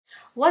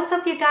What's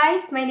up, you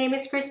guys? My name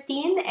is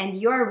Christine, and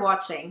you're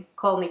watching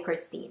Call Me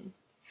Christine.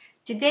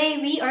 Today,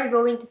 we are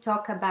going to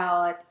talk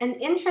about an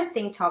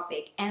interesting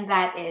topic, and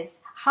that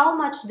is how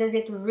much does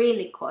it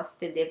really cost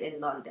to live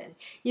in London?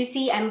 You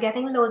see, I'm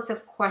getting loads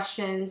of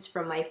questions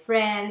from my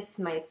friends,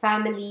 my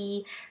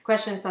family,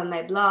 questions on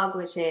my blog,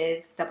 which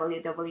is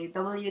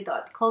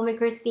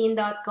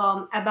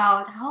www.callmechristine.com,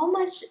 about how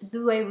much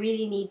do I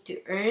really need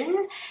to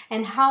earn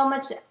and how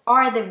much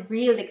are the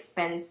real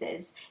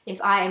expenses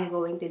if I am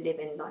going to live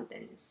in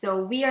London.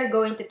 So we are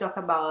going to talk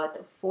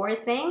about four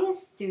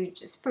things to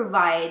just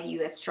provide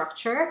you a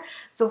structure.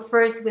 So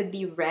first would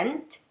be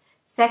rent.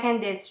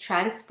 Second is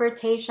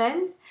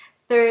transportation.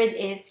 Third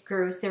is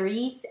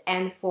groceries.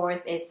 And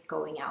fourth is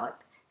going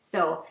out.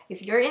 So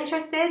if you're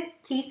interested,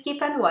 please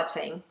keep on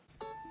watching.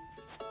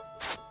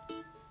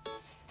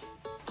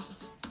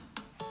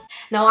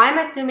 Now, I'm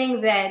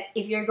assuming that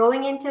if you're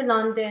going into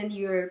London,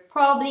 you'll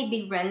probably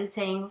be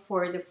renting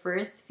for the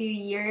first few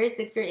years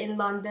that you're in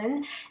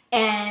London.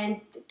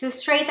 And to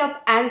straight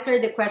up answer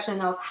the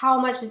question of how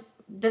much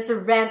does a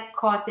rent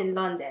cost in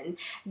London,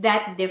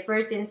 that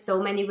differs in so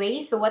many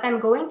ways. So what I'm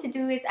going to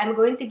do is I'm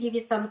going to give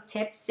you some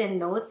tips and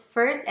notes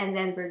first, and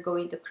then we're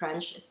going to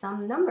crunch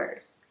some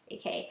numbers.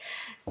 Okay,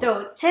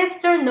 so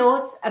tips or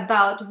notes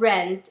about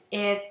rent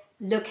is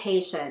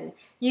location.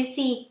 You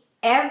see,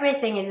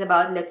 everything is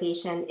about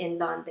location in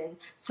London.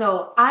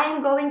 So I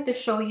am going to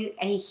show you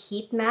a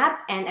heat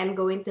map, and I'm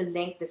going to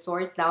link the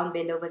source down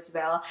below as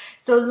well.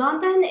 So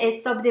London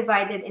is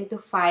subdivided into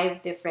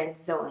 5 different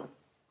zones.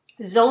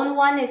 Zone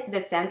 1 is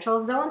the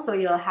central zone, so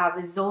you'll have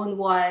zone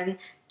 1,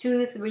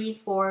 2,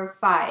 3, 4,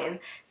 5.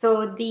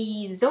 So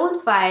the zone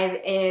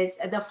 5 is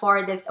the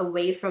farthest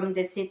away from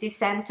the city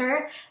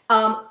center.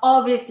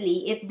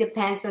 Obviously, it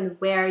depends on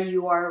where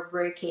you are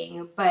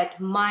working, but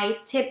my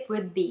tip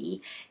would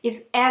be,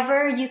 if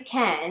ever you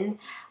can,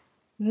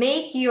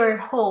 make your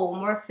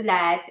home or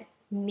flat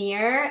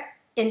near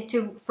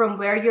into from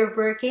where you're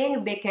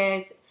working,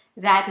 because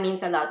that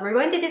means a lot. We're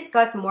going to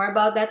discuss more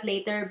about that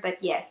later,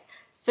 but yes,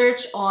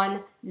 search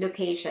on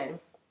location.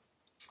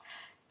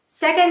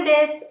 Second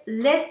is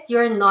list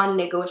your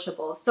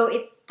non-negotiables. So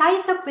it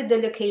ties up with the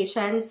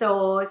location.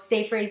 So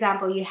say for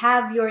example, you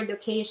have your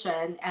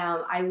location,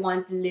 I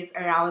want to live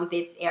around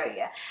this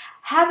area.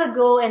 Have a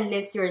go and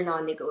list your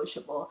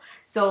non-negotiable.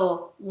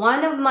 So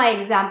one of my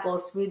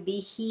examples would be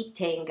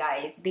heating,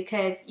 guys,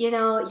 because you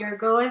know your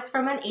girl is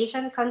from an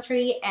Asian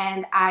country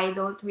and I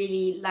don't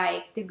really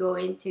like to go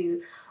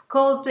into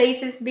cold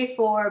places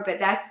before, but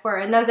that's for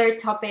another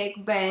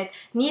topic. But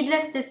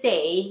needless to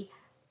say,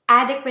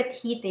 adequate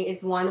heating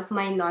is one of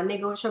my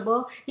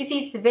non-negotiable. You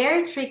see, it's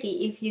very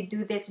tricky if you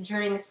do this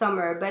during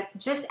summer, but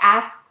just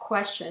ask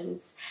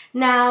questions.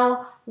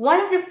 Now, one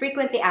of the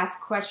frequently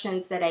asked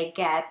questions that I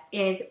get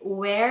is,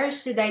 where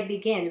should I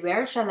begin?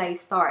 Where shall I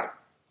start?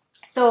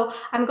 So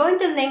I'm going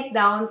to link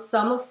down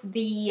some of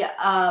the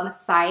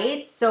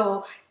sites.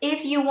 So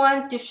if you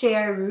want to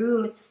share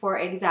rooms, for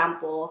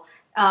example,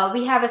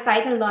 we have a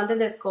site in London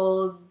that's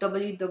called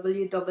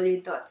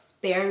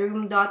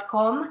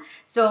www.spareroom.com.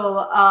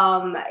 So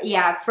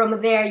yeah, from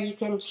there you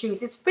can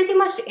choose. It's pretty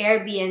much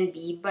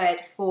Airbnb,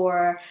 but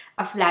for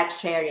a flat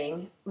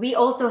sharing. We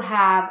also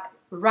have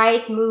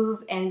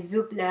Rightmove and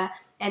Zoopla.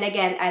 And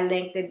again, I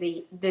linked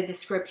the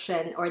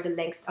description or the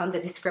links on the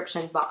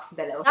description box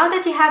below. Now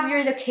that you have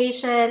your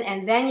location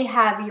and then you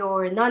have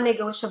your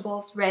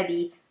non-negotiables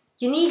ready,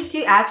 you need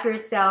to ask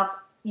yourself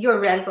your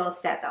rental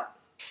setup.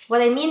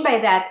 What I mean by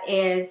that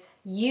is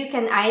you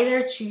can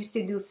either choose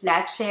to do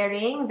flat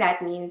sharing,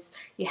 that means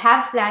you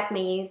have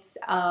flatmates,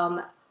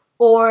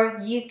 or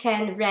you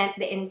can rent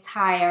the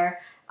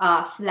entire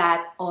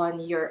flat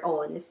on your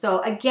own.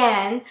 So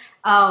again,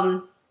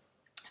 I'm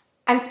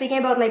speaking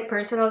about my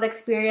personal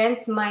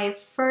experience. My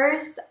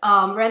first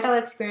rental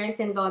experience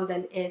in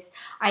London is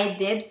I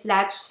did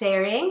flat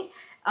sharing,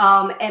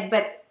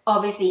 but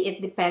obviously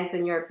it depends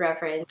on your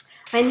preference.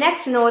 My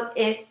next note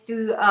is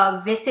to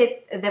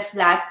visit the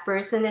flat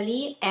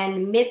personally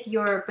and meet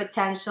your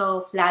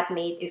potential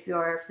flatmate if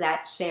you're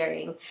flat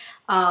sharing.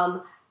 I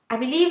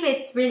believe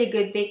it's really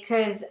good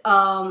because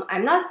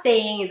I'm not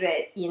saying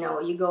that you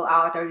go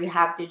out or you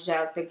have to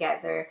gel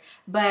together,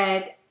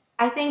 but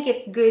I think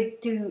it's good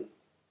to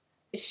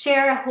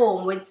share a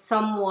home with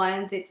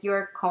someone that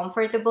you're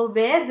comfortable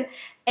with.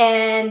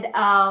 And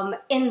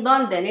in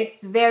London,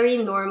 it's very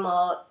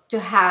normal to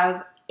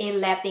have a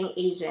letting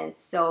agent.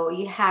 So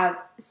you have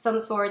some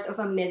sort of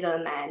a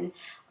middleman.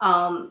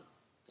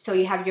 So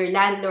you have your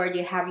landlord,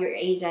 you have your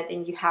agent,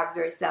 and you have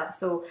yourself.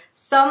 So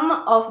some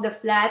of the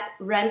flat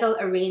rental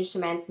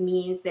arrangement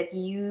means that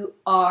you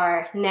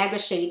are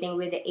negotiating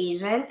with the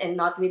agent and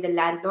not with the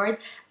landlord,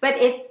 but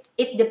it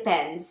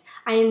depends.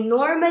 I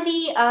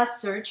normally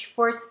search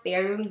for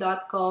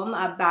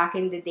spareroom.com back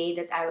in the day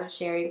that I was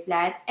sharing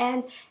flat,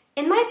 and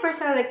in my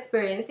personal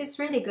experience, it's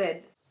really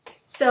good.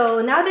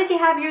 So now that you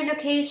have your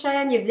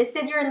location, you've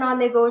listed your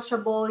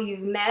non-negotiable,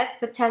 you've met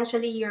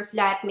potentially your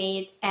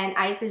flatmate, and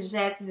I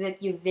suggest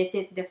that you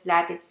visit the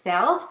flat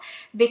itself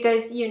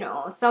because, you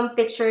know, some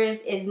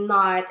pictures is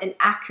not an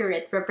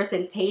accurate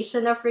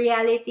representation of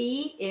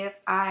reality, if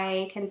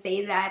I can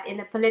say that in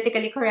a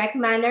politically correct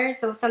manner.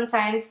 So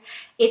sometimes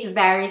it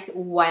varies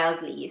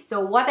wildly.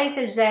 So what I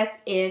suggest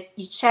is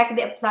you check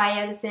the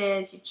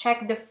appliances, you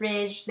check the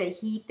fridge, the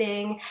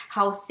heating,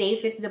 how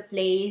safe is the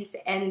place,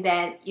 and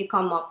then you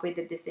come up with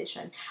a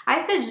decision. I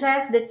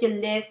suggest that you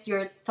list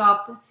your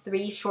top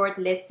 3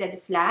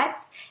 shortlisted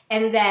flats,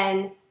 and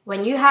then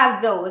when you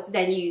have those,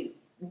 then you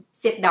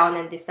sit down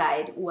and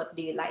decide what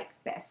do you like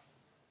best.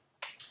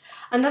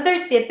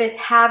 Another tip is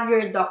have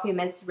your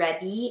documents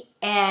ready,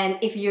 and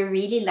if you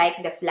really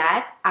like the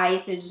flat, I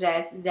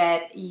suggest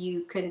that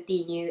you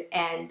continue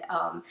and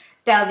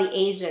tell the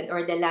agent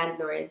or the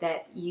landlord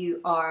that you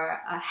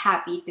are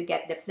happy to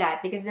get the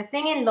flat, because the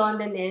thing in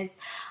London is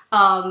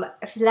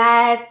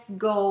flats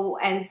go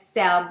and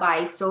sell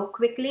by so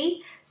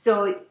quickly.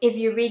 So if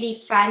you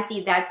really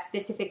fancy that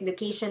specific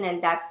location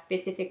and that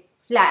specific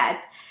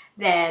flat,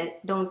 then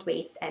don't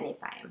waste any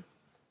time.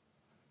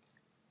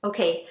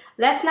 Okay,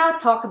 let's now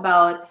talk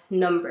about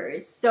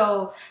numbers.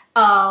 So,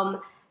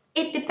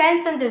 it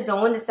depends on the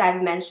zone, as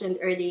I've mentioned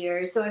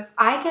earlier. So, if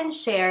I can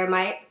share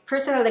my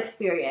personal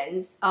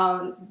experience,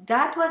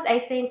 that was, I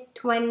think,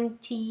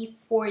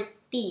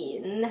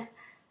 2015,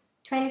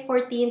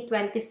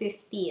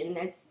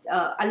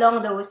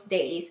 along those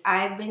days,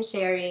 I've been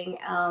sharing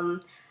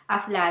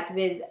a flat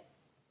with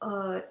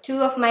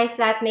 2 of my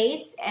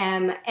flatmates,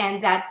 and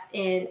that's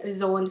in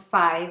Zone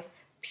 5,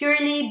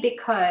 purely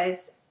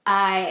because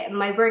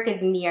my work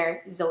is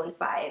near Zone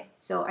 5.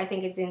 So I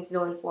think it's in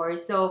Zone 4.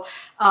 So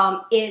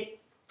it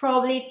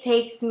probably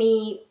takes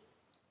me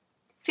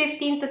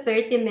 15 to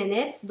 30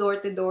 minutes door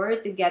to door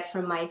to get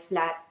from my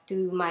flat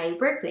to my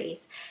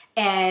workplace,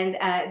 and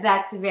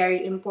that's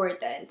very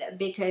important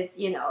because,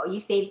 you know, you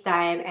save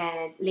time,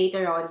 and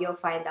later on you'll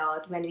find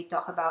out when we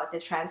talk about the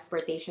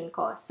transportation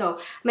cost. So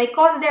my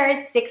cost there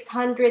is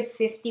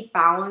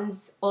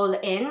 £650 all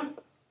in.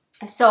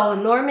 So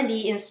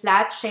normally in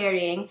flat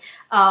sharing,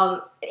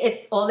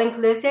 it's all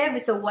inclusive.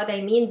 So what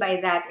I mean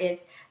by that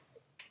is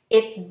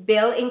it's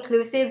bill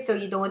inclusive, so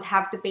you don't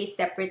have to pay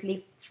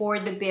separately for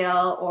the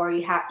bill, or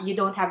you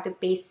don't have to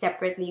pay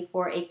separately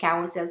for a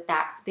council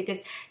tax,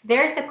 because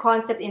there's a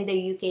concept in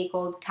the UK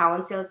called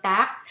council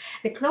tax.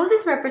 The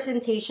closest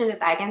representation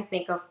that I can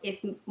think of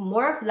is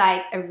more of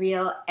like a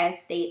real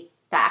estate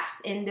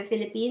tax in the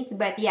Philippines.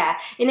 But yeah,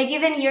 in a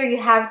given year you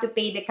have to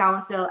pay the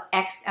council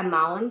X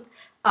amount,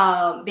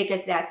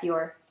 because that's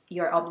your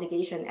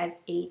obligation as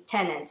a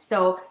tenant.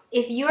 So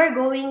if you are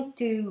going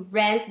to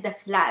rent the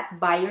flat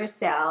by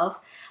yourself,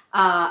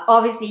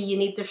 obviously you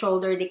need to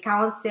shoulder the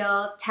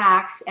council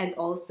tax and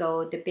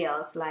also the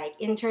bills like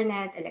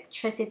internet,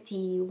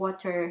 electricity,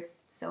 water,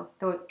 so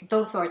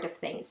those sort of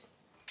things.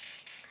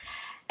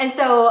 And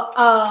so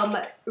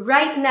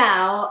right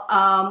now,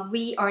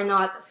 we are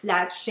not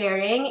flat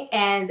sharing,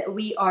 and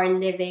we are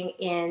living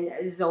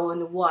in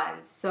Zone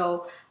 1.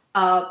 So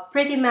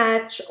pretty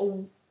much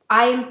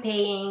I'm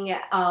paying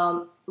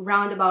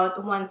round about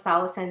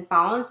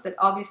 £1,000, but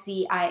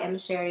obviously I am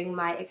sharing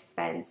my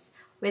expense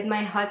with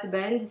my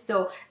husband.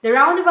 So the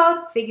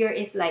roundabout figure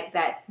is like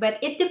that, but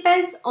it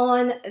depends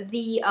on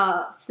the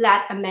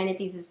flat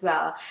amenities as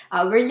well.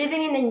 We're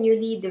living in a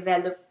newly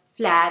developed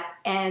flat,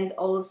 and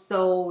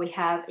also we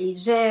have a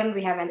gym,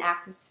 we have an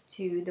access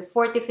to the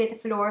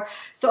 45th floor,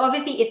 so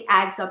obviously it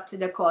adds up to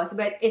the cost,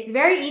 but it's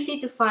very easy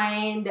to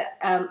find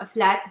a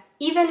flat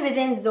even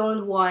within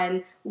Zone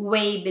 1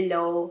 way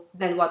below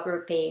than what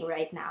we're paying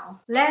right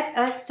now. Let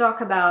us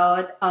talk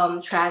about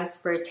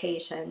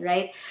transportation,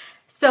 right?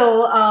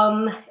 So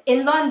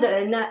in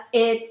London,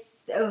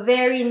 it's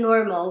very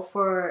normal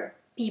for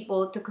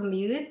people to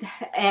commute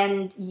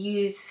and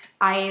use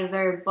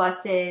either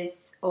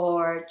buses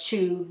or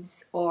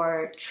tubes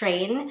or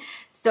train.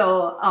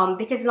 So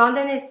because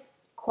London is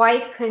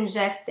quite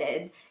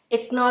congested,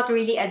 it's not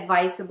really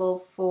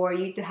advisable for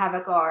you to have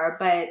a car,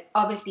 but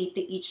obviously to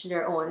each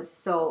their own.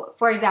 So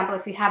for example,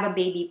 if you have a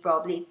baby,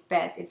 probably it's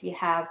best if you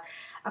have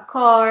a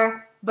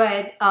car,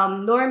 but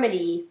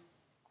normally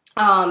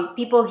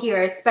people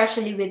here,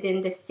 especially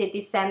within the city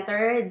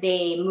center,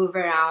 they move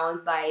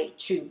around by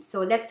tube.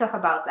 So let's talk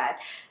about that.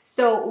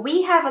 So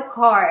we have a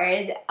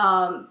card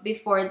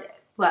before,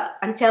 well,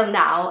 until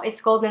now, it's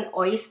called an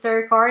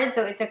Oyster card.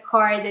 So it's a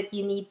card that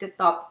you need to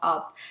top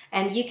up,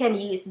 and you can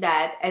use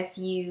that as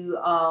you,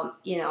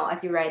 you know,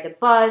 as you ride the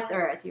bus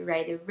or as you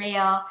ride the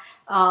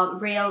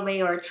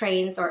railway or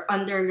trains or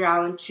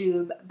underground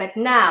tube. But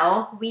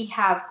now we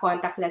have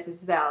contactless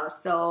as well.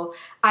 So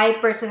I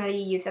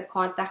personally use a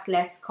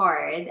contactless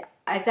card.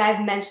 As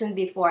I've mentioned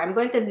before, I'm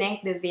going to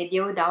link the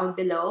video down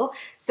below.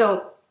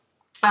 So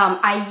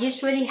I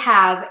usually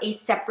have a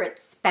separate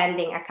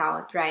spending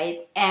account,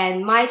 right?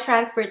 And my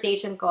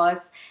transportation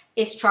cost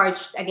is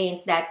charged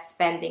against that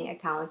spending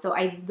account. So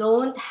I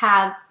don't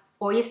have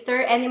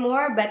oyster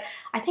anymore, but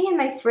I think in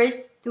my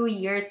first 2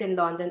 years in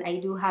London, I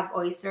do have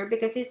oyster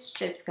because it's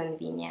just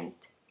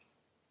convenient.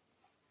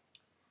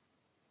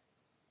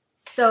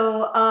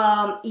 So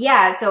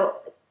yeah, so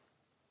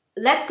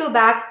let's go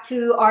back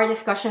to our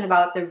discussion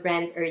about the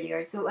rent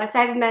earlier. So as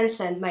I've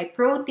mentioned, my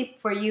pro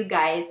tip for you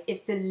guys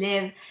is to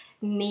live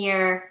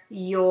near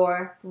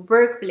your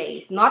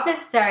workplace. Not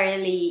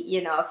necessarily,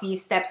 a few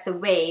steps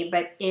away,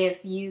 but if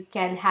you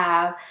can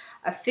have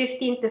a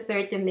 15 to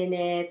 30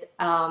 minute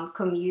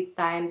commute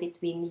time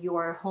between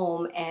your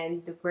home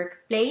and the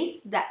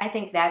workplace, that I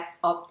think that's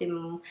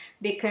optimum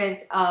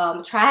because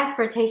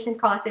transportation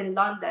costs in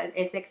London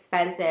is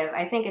expensive.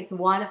 I think it's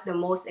one of the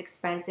most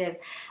expensive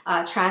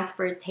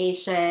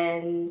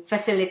transportation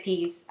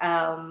facilities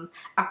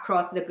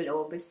across the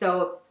globe.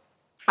 So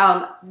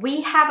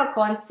we have a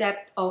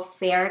concept of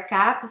fare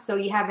cap. So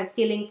you have a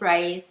ceiling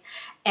price,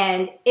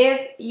 and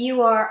if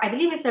you are, I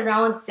believe it's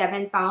around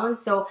 £7.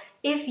 So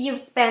if you've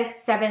spent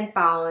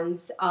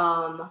 £7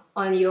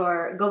 on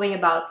your going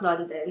about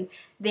London,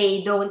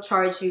 they don't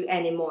charge you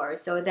anymore.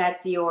 So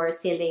that's your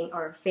ceiling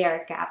or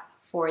fare cap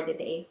for the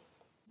day.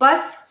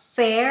 Bus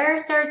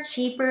fares are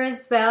cheaper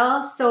as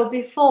well. So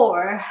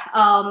before,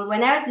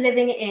 when I was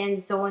living in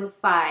Zone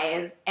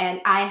 5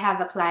 and I have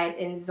a client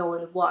in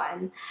Zone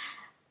 1,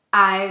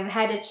 I've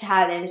had a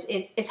challenge.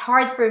 It's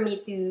hard for me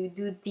to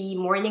do the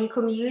morning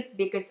commute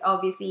because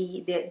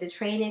obviously the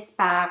train is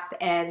packed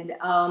and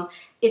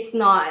it's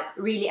not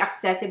really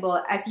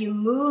accessible. As you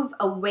move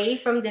away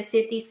from the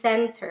city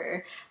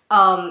center,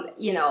 there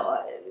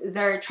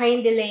are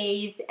train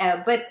delays,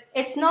 but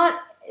it's not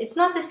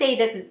to say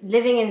that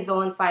living in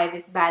zone 5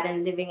 is bad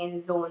and living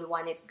in zone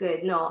 1 is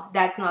good. No,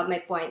 that's not my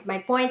point. My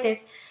point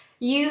is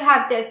you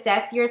have to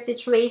assess your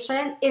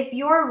situation. If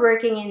you're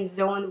working in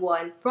zone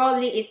 1,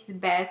 probably it's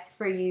best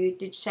for you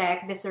to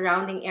check the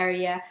surrounding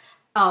area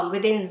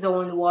within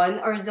zone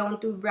 1 or zone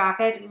 2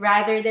 bracket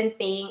rather than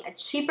paying a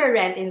cheaper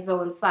rent in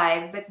zone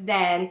 5, but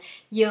then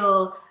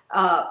you'll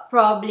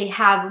probably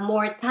have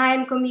more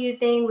time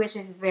commuting, which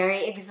is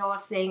very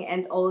exhausting,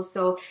 and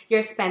also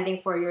you're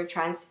spending for your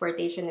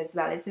transportation as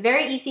well. It's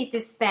very easy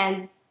to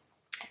spend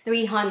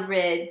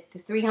 300 to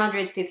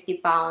 350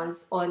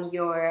 pounds on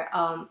your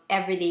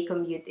everyday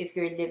commute if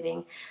you're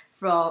living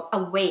from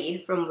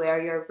away from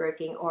where you're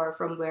working or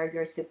from where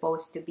you're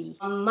supposed to be.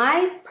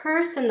 My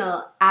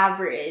personal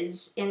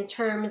average in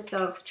terms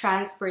of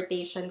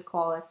transportation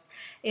costs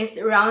is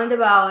around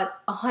about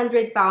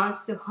 100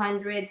 pounds to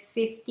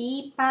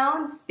 150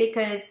 pounds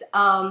because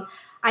I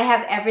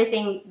have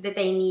everything that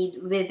I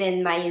need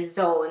within my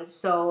zone.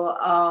 So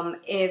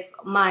if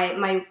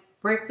my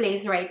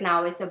workplace right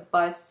now is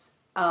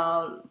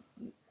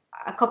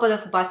a couple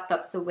of bus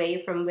stops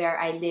away from where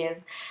I live.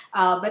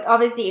 But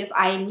obviously, if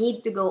I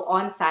need to go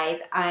on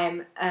site,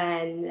 I'm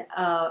an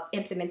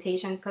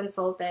implementation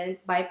consultant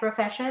by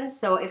profession.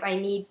 So if I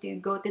need to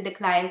go to the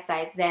client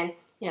site, then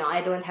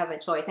I don't have a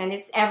choice, and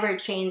it's ever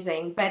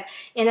changing. But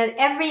in an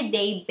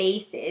everyday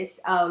basis,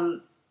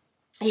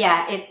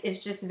 yeah,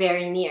 it's just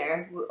very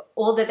near.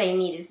 All that I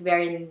need is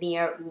very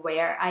near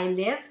where I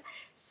live.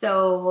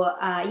 So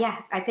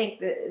yeah, I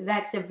think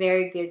that's a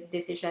very good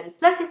decision.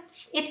 Plus,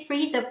 it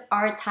frees up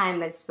our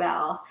time as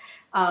well.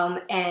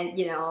 And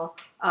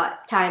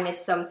time is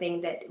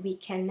something that we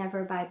can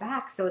never buy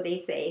back, so they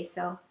say.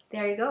 So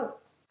there you go.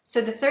 So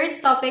the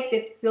third topic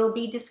that we'll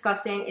be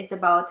discussing is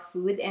about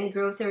food and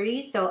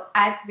groceries. So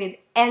as with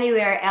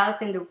anywhere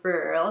else in the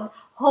world,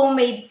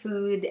 homemade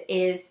food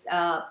is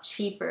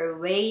cheaper,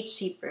 way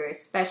cheaper,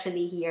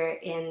 especially here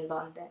in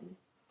London.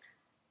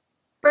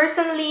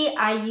 Personally,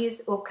 I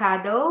use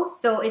Ocado.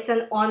 So it's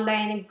an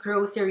online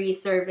grocery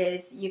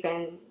service. You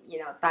can,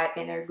 type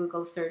in or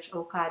Google search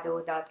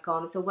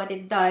ocado.com. So what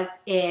it does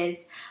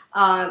is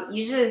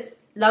you just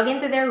log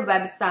into their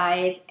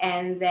website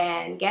and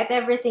then get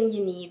everything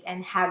you need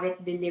and have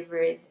it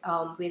delivered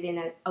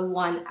within a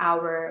 1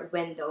 hour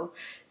window.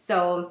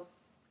 So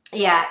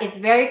yeah, it's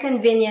very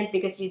convenient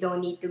because you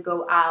don't need to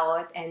go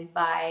out and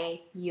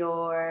buy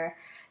your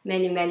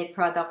many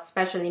products,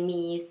 especially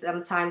me.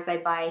 Sometimes I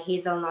buy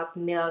hazelnut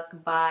milk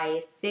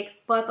by 6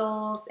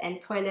 bottles and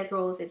toilet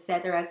rolls,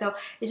 etc. So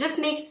it just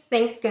makes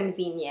things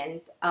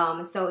convenient.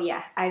 So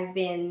yeah, I've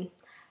been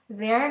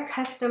their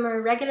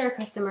regular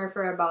customer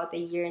for about a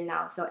year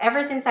now. So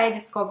ever since I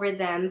discovered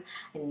them,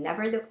 I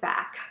never look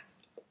back.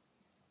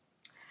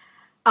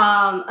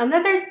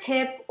 Another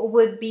tip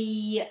would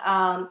be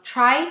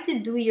try to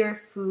do your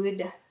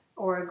food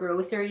or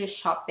grocery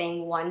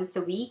shopping once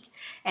a week.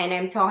 And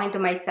I'm talking to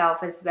myself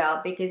as well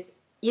because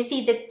you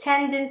see the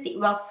tendency,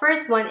 well,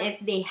 first one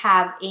is they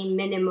have a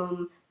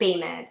minimum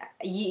payment.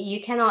 You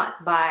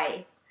cannot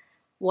buy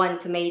 1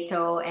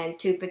 tomato and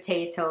 2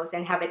 potatoes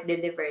and have it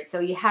delivered.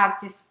 So you have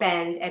to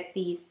spend at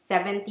least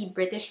 70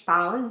 British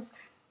pounds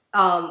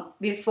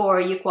before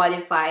you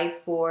qualify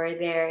for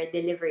their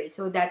delivery.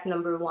 So that's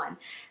number one.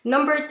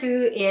 Number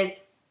two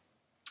is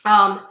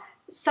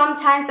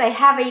sometimes I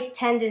have a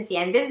tendency,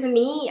 and this is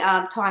me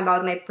talking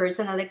about my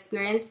personal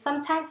experience,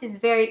 sometimes it's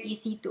very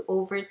easy to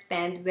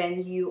overspend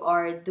when you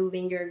are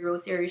doing your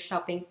grocery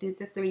shopping 2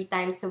 to 3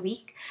 times a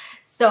week.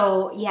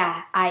 So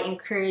yeah, I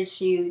encourage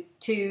you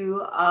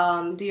to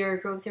do your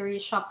grocery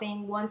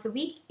shopping once a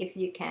week if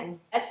you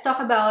can. Let's talk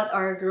about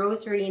our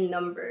grocery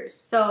numbers.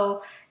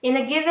 So in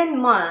a given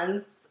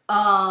month,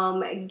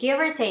 give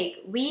or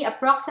take, we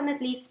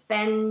approximately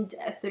spend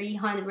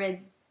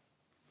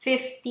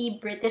 350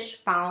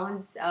 British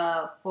pounds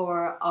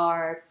for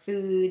our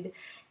food,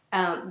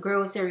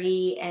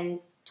 grocery, and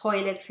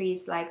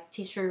toiletries like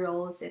tissue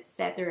rolls,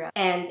 etc.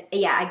 And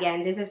yeah,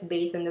 again, this is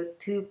based on the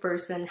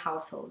two-person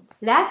household.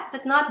 Last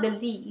but not the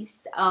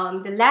least,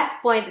 the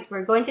last point that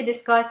we're going to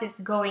discuss is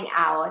going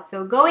out.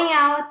 So going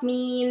out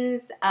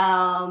means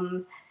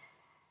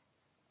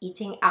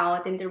eating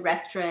out in the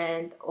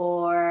restaurant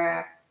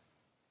or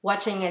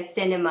watching a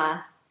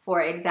cinema,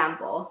 for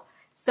example.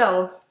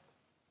 So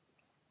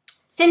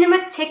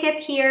cinema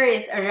ticket here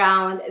is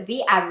around,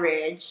 the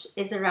average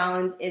is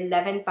around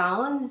 11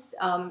 pounds,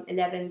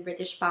 11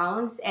 British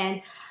pounds.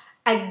 And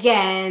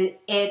again,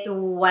 it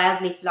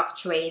wildly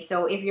fluctuates.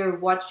 So if you're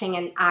watching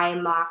an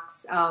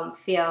IMAX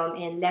film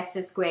in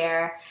Leicester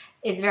Square,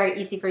 it's very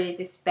easy for you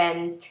to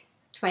spend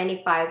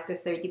 25 to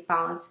 30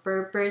 pounds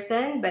per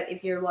person. But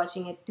if you're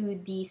watching a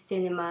 2D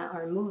cinema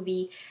or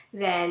movie,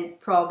 then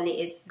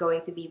probably it's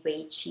going to be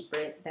way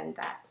cheaper than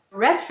that.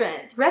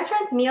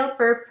 Restaurant meal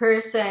per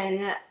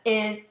person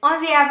is,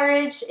 on the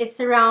average, it's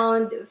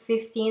around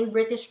 15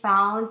 British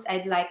pounds,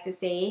 I'd like to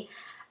say.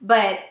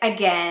 But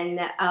again,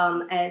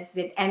 as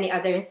with any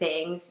other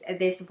things,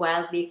 this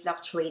wildly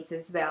fluctuates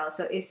as well.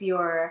 So if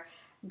you're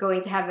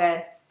going to have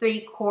a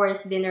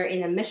 3-course dinner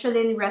in a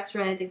Michelin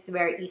restaurant, it's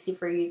very easy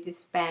for you to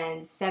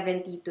spend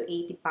 70 to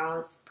 80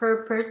 pounds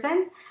per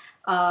person.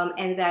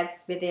 And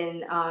that's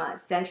within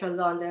central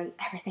London.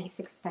 Everything is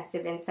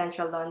expensive in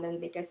central London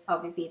because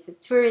obviously it's a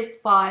tourist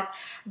spot.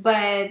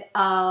 But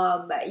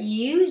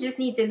you just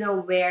need to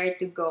know where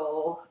to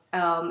go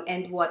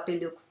and what to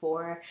look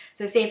for.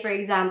 So say for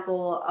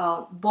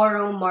example,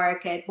 Borough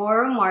Market.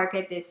 Borough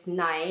Market is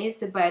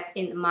nice, but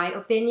in my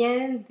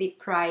opinion, the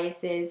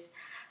price is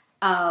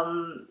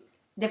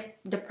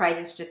the price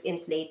is just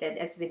inflated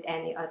as with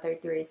any other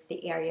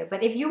touristy area.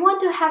 But if you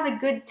want to have a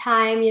good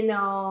time, you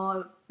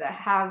know,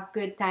 have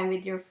good time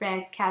with your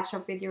friends, catch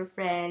up with your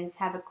friends,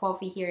 have a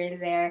coffee here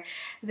and there,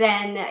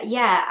 then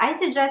yeah, I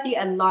suggest you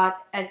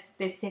allot a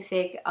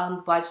specific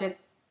budget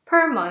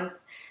per month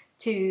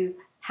to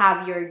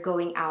have your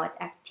going out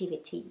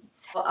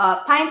activities. A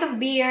pint of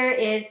beer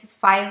is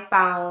 5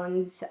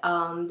 pounds,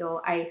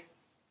 though I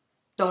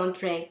don't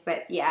drink,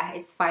 but yeah,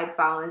 it's 5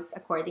 pounds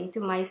according to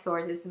my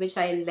sources, which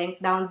I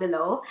link down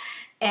below.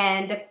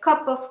 And a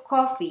cup of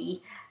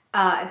coffee,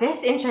 this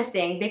is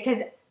interesting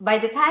because by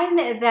the time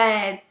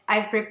that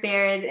I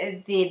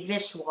prepared the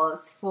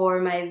visuals for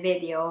my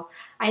video,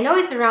 I know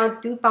it's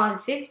around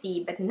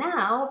 £2.50, but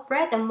now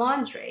Pret a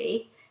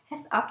Manger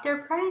has upped their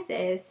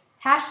prices.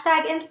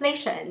 Hashtag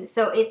inflation.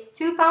 So it's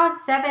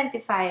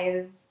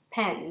 £2.75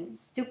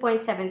 pence,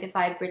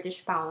 2.75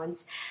 British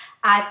pounds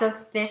as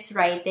of this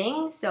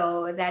writing.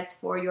 So that's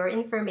for your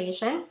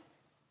information.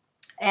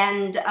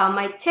 And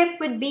my tip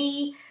would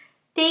be,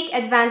 take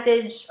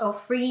advantage of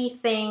free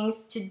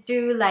things to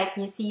do like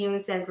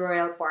museums and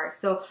royal parks.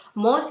 So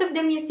most of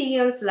the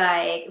museums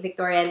like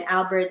Victoria and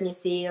Albert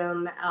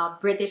Museum,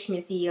 British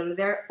Museum,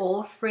 they're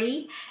all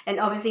free. And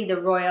obviously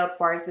the royal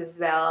parks as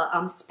well,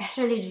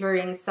 especially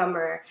during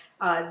summer.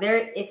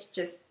 It's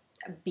just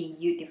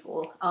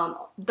beautiful.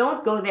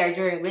 Don't go there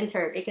during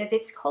winter because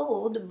it's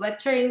cold,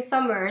 but during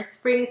summer,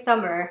 spring,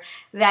 summer,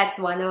 that's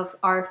one of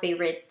our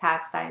favorite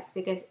pastimes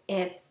because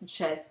it's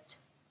just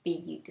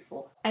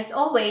beautiful. As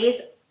always,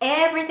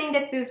 everything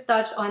that we've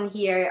touched on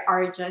here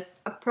are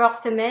just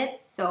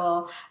approximate,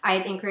 so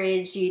I'd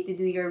encourage you to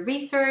do your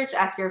research,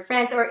 ask your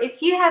friends, or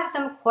if you have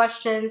some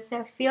questions,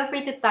 feel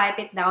free to type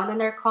it down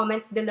in our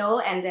comments below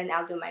and then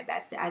I'll do my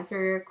best to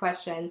answer your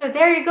question. So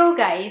there you go,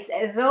 guys.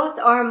 Those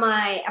are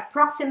my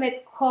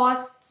approximate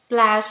cost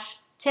slash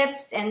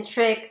tips and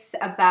tricks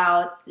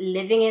about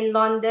living in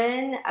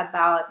London,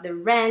 about the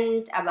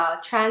rent,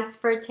 about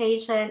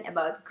transportation,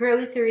 about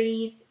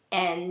groceries,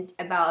 and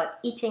about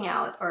eating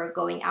out or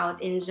going out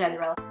in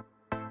general.